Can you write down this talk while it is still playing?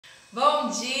Bom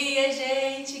dia,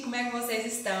 gente! Como é que vocês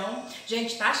estão?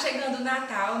 Gente, tá chegando o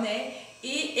Natal, né?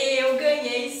 E eu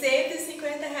ganhei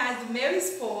R$150 do meu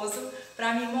esposo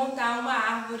para me montar uma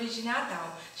árvore de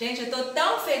Natal. Gente, eu tô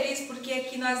tão feliz porque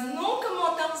aqui nós nunca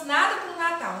montamos nada pro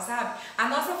Natal, sabe? A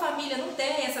nossa família não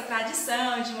tem essa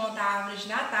tradição de montar árvore de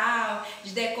Natal,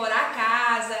 de decorar a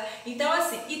casa. Então,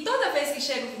 assim, e toda vez que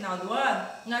chega o final do ano,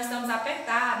 nós estamos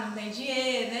apertados, não tem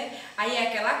dinheiro, né? Aí é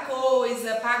aquela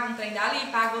coisa, paga um trem dali,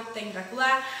 paga outro trem pra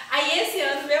lá. Aí esse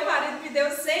ano meu marido me deu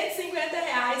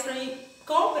R$150 para mim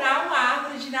comprar uma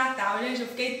árvore de Natal. Gente, eu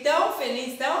fiquei tão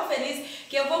feliz,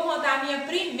 que eu vou montar a minha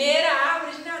primeira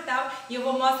árvore de Natal e eu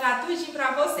vou mostrar tudinho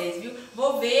pra vocês, viu?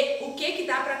 Vou ver o que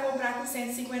dá pra comprar com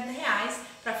R$150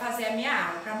 pra fazer a minha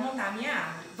árvore, pra montar a minha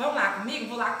árvore. Vamos lá comigo?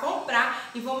 Vou lá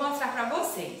comprar e vou mostrar pra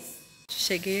vocês.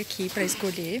 Cheguei aqui pra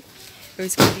escolher. Eu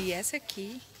escolhi essa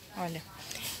aqui, olha.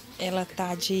 Ela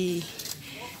tá de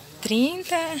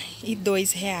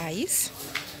R$32.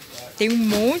 Tem um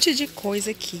monte de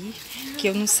coisa aqui que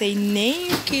eu não sei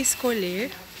nem o que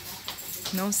escolher.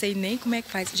 Não sei nem como é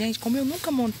que faz. Gente, como eu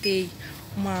nunca montei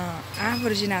uma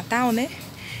árvore de Natal, né?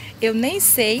 Eu nem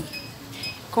sei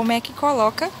como é que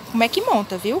coloca, como é que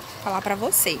monta, viu? Vou falar pra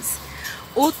vocês.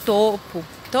 O topo,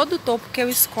 todo o topo que eu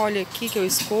escolho aqui,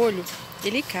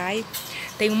 ele cai.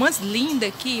 Tem umas lindas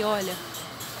aqui, olha.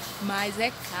 Mas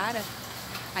é cara.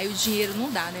 Aí o dinheiro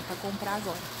não dá, né, pra comprar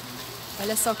agora.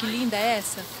 Olha só que linda é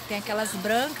essa. Tem aquelas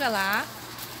brancas lá,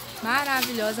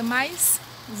 maravilhosa, mas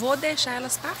vou deixar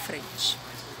elas pra frente.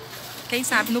 Quem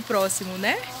sabe no próximo,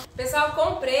 né? Pessoal,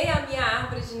 comprei a minha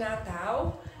árvore de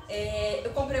Natal.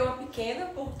 Eu comprei uma pequena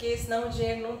porque senão o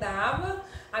dinheiro não dava.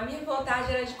 A minha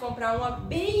vontade era de comprar uma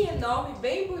bem enorme,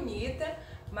 bem bonita,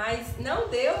 mas não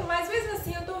deu. Mas mesmo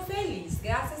assim eu tô feliz,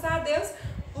 graças a Deus.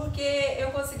 Porque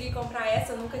eu consegui comprar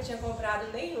essa, eu nunca tinha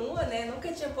comprado nenhuma, né?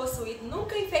 Nunca tinha possuído,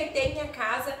 nunca enfeitei minha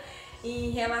casa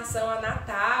em relação a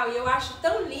Natal. E eu acho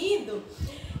tão lindo.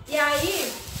 E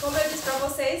aí, como eu disse pra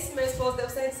vocês, meu esposo deu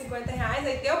R$150,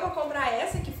 aí deu pra comprar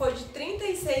essa, que foi de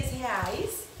R$36,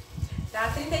 tá?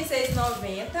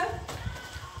 R$36,90.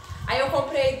 Aí eu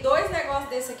comprei dois negócios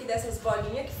desse aqui, dessas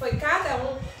bolinhas, que foi cada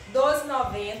um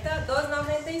R$12,90,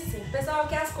 R$12,95. Pessoal,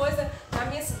 que as coisas na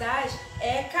minha cidade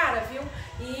é cara, viu?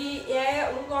 E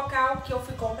é um local que eu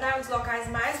fui comprar, um dos locais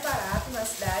mais baratos na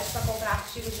cidade para comprar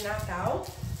artigos de Natal.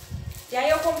 E aí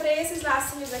eu comprei esses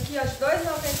lacinhos aqui, ó, de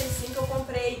R$2,95, eu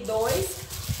comprei dois.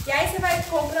 E aí você vai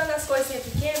comprando as coisinhas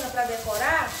pequenas para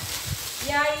decorar.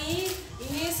 E aí,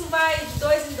 isso vai de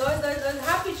dois em dois,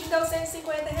 rapidinho deu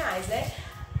R$150, né?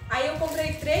 Aí eu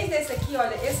comprei três desse aqui,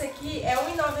 olha, esse aqui é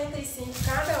R$1,95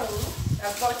 cada um,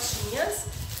 as botinhas.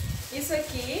 Isso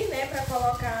aqui, né, pra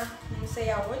colocar não sei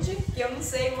aonde, que eu não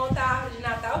sei montar árvore de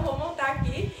Natal, vou montar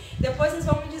aqui. Depois vocês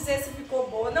vão me dizer se ficou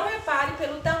boa. Não repare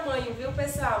pelo tamanho, viu,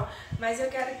 pessoal? Mas eu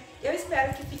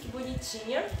espero que fique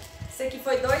bonitinha. Esse aqui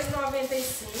foi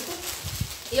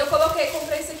R$2,95. E eu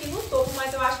comprei esse aqui no topo,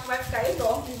 mas eu acho que vai ficar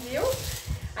enorme, viu?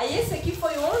 Aí esse aqui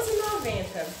foi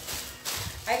R$11,90.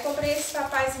 Aí comprei esse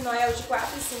Papais Noel de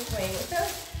R$4,50,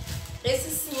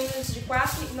 esses sinos de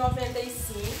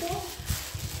R$4,95,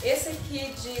 esse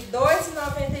aqui de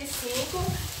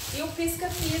R$2,95 e o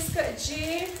pisca-pisca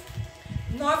de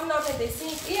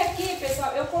R$9,95. E aqui,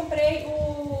 pessoal, eu comprei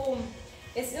eu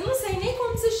não sei nem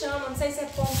como se chama, não sei se é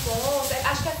pompom,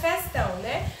 acho que é festão,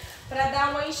 né? Pra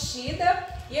dar uma enchida,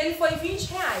 e ele foi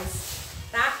R$20.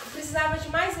 Tá? Eu precisava de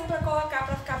mais um para colocar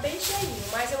para ficar bem cheinho,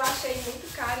 mas eu achei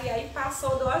muito caro e aí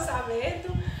passou do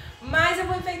orçamento. Mas eu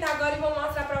vou enfeitar agora e vou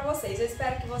mostrar para vocês. Eu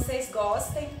espero que vocês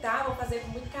gostem, tá? Vou fazer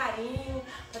com muito carinho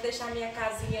para deixar a minha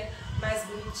casinha mais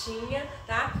bonitinha,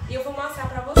 tá? E eu vou mostrar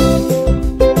para vocês.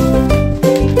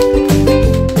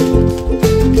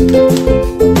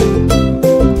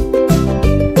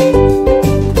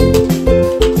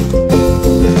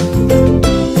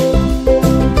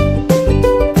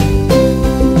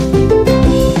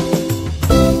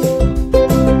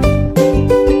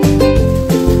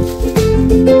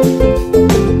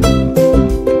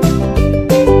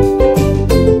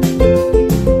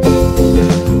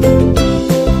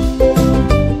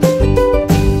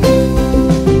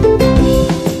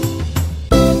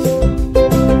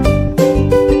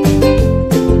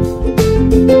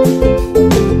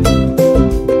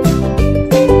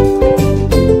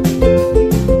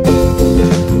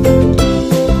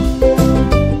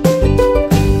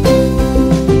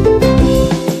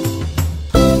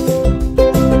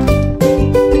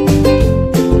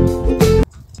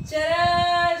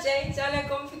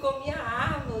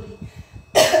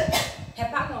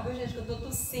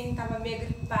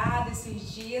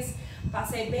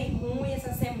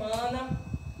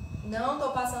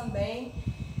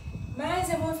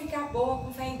 vou ficar boa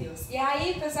com fé em Deus. E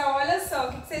aí, pessoal, olha só,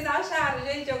 o que vocês acharam?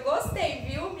 Gente, eu gostei,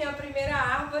 viu? Minha primeira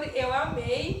árvore, eu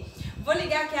amei. Vou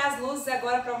ligar aqui as luzes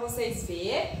agora para vocês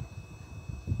verem.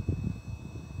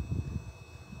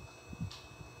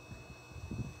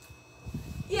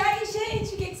 E aí,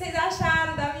 gente, o que vocês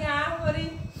acharam da minha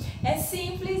árvore? É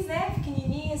simples, né?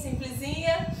 Pequenininha,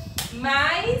 simplesinha,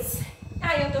 mas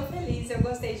eu tô feliz, eu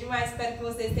gostei demais, espero que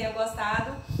vocês tenham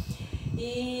gostado.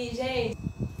 E, gente,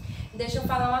 deixa eu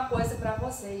falar uma coisa pra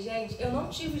vocês, gente, eu não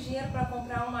tive dinheiro pra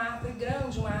comprar uma árvore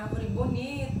grande, uma árvore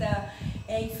bonita,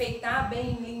 enfeitar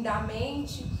bem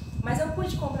lindamente, mas eu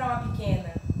pude comprar uma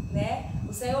pequena, né?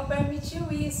 O Senhor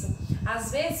permitiu isso.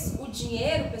 Às vezes o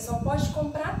dinheiro, o pessoal pode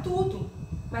comprar tudo,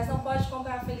 mas não pode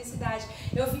comprar a felicidade.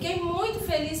 Eu fiquei muito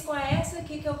feliz com essa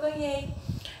aqui que eu ganhei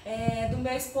do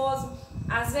meu esposo.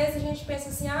 Às vezes a gente pensa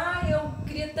assim, eu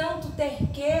queria tanto ter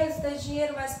riqueza, ter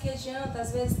dinheiro, mas o que adianta?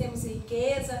 Às vezes temos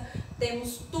riqueza,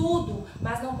 temos tudo,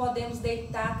 mas não podemos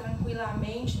deitar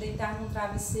tranquilamente, deitar num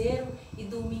travesseiro e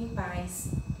dormir em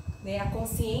paz, né? A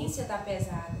consciência está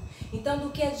pesada. Então, do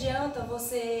que adianta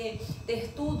você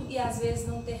ter tudo e às vezes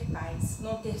não ter paz,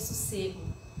 não ter sossego,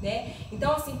 né?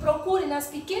 Então, assim, procure nas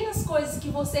pequenas coisas que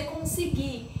você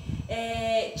conseguir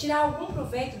tirar algum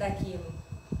proveito daquilo.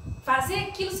 Fazer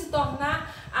aquilo se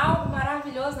tornar algo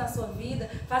maravilhoso na sua vida,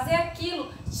 fazer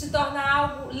aquilo se tornar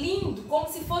algo lindo,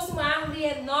 como se fosse uma árvore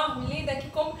enorme, linda, que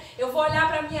como eu vou olhar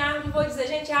para a minha árvore e vou dizer,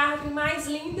 gente, a árvore mais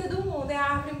linda do mundo, é a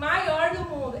árvore maior do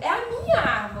mundo, é a minha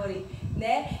árvore,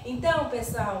 né? Então,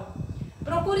 pessoal,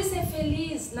 procure ser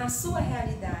feliz na sua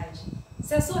realidade.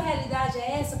 Se a sua realidade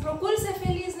é essa, procure ser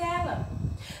feliz nela.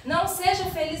 Não seja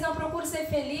feliz, não procure ser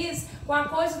feliz com a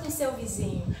coisa do seu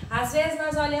vizinho. Às vezes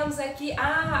nós olhamos aqui,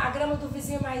 a grama do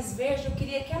vizinho é mais verde, eu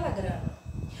queria aquela grama.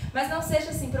 Mas não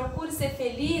seja assim, procure ser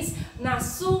feliz na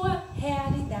sua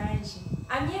realidade.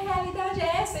 A minha realidade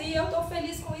é essa e eu estou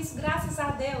feliz com isso, graças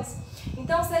a Deus.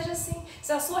 Então seja assim,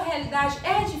 se a sua realidade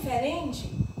é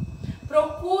diferente,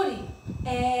 procure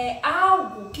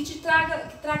algo que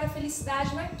traga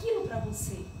felicidade naquilo para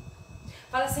você.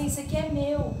 Fala assim, isso aqui é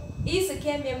meu, isso aqui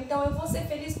é meu, então eu vou ser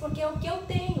feliz porque é o que eu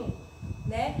tenho,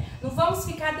 né? Não vamos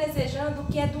ficar desejando o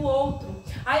que é do outro.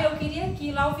 Eu queria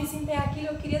aquilo, o vizinho tem aquilo,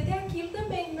 eu queria ter aquilo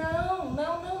também. Não,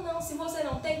 não, não, não. Se você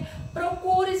não tem,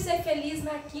 procure ser feliz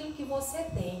naquilo que você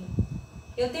tem.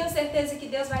 Eu tenho certeza que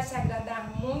Deus vai se agradar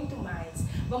muito mais.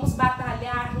 Vamos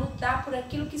batalhar, lutar por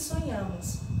aquilo que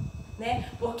sonhamos, né?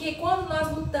 Porque quando nós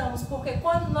lutamos, porque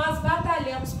quando nós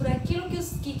batalhamos por aquilo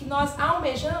que nós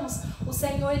almejamos, o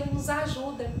Senhor, Ele nos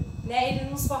ajuda, né? Ele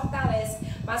nos fortalece.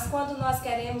 Mas quando nós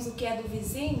queremos o que é do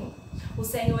vizinho, o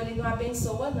Senhor, Ele não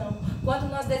abençoa, não. Quando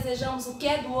nós desejamos o que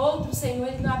é do outro, o Senhor,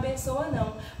 Ele não abençoa,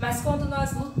 não. Mas quando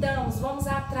nós lutamos, vamos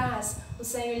atrás, o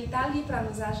Senhor, Ele está ali para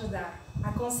nos ajudar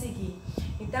a conseguir.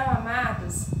 Então,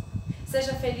 amados,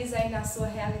 seja feliz aí na sua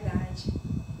realidade,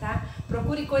 tá?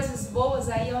 Procure coisas boas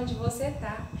aí onde você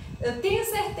está. Eu tenho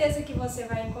certeza que você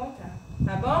vai encontrar,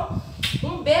 tá bom?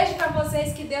 Um beijo para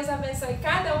vocês, que Deus abençoe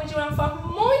cada um de uma forma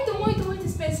muito, muito, muito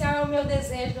especial. É o meu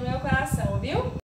desejo do meu coração, viu?